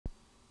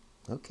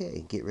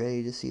Okay, get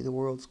ready to see the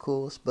world's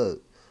coolest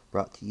boat.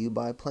 Brought to you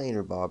by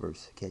planer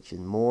bobbers,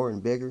 catching more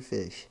and bigger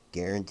fish,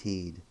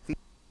 guaranteed. Hi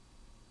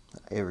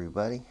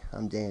everybody,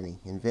 I'm Danny,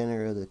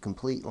 inventor of the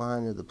complete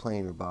line of the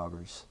planer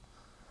bobbers.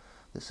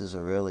 This is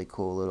a really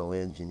cool little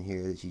engine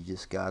here that you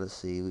just gotta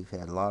see. We've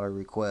had a lot of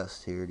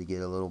requests here to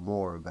get a little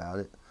more about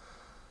it.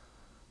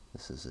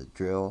 This is a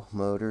drill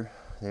motor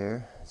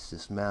there. It's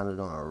just mounted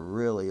on a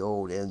really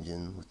old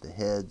engine with the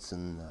heads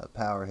and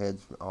power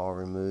heads all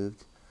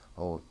removed.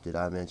 Oh, did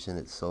I mention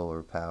it's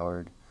solar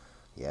powered?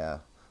 Yeah,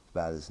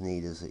 about as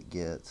neat as it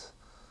gets.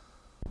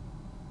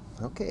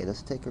 Okay,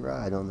 let's take a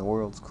ride on the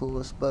world's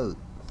coolest boat.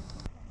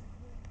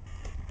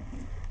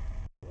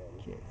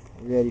 Okay,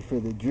 ready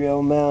for the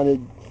drill mounted,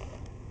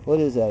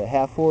 what is that, a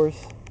half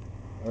horse?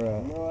 Or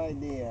a... No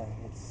idea.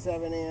 It's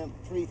 7 amp,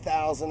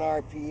 3000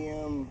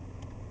 RPM,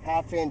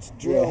 half-inch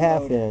drill motor. Yeah,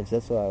 half motor. inch,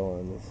 that's what I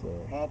wanted to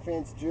say.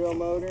 Half-inch drill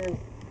motor,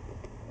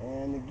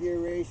 and the gear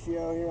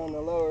ratio here on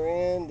the lower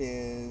end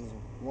is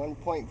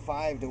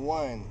 1.5 to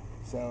 1.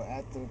 So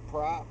at the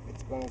prop,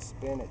 it's going to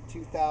spin at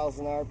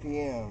 2000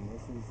 RPM.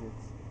 This is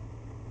its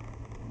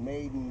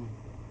maiden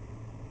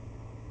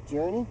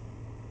journey.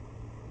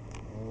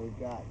 And we've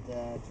got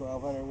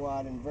 1200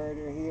 watt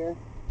inverter here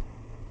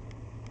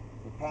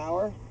for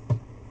power.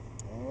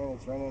 And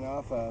it's running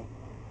off a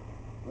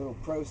little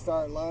Pro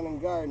Start lawn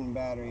and garden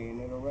battery, and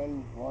it'll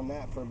run on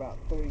that for about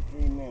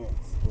 33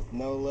 minutes with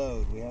no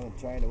load. We haven't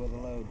tried it with a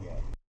load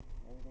yet.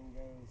 Everything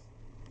goes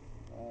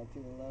to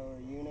the lower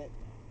unit.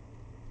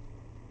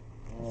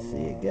 And, see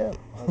it go.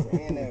 That's the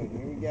anode.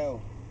 Here we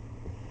go.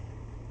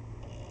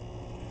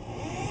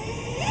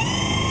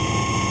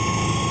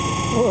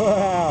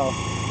 Wow.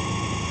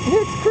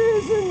 It's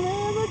cruising,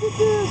 man. Look at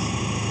this.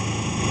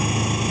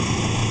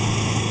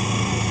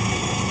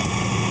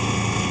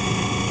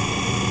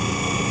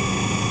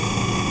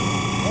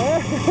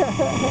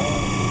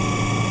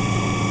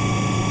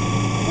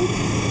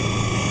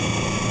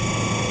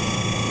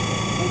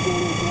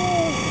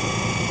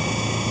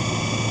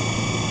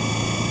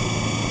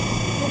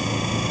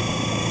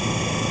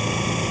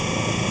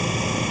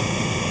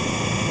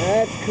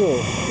 That's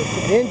cool.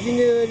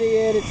 Ingenuity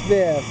at its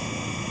best.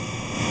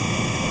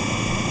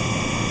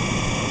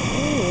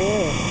 Oh,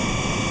 yeah.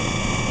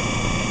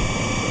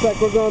 Looks like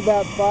we're going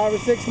about 5 or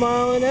 6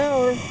 miles an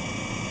hour.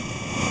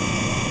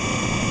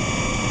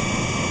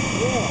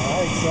 Yeah,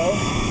 I think so.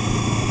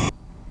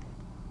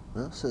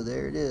 Well, so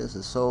there it is,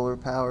 a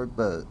solar-powered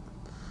boat.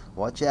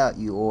 Watch out,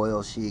 you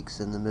oil sheiks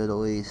in the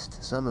Middle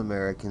East. Some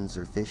Americans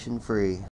are fishing free.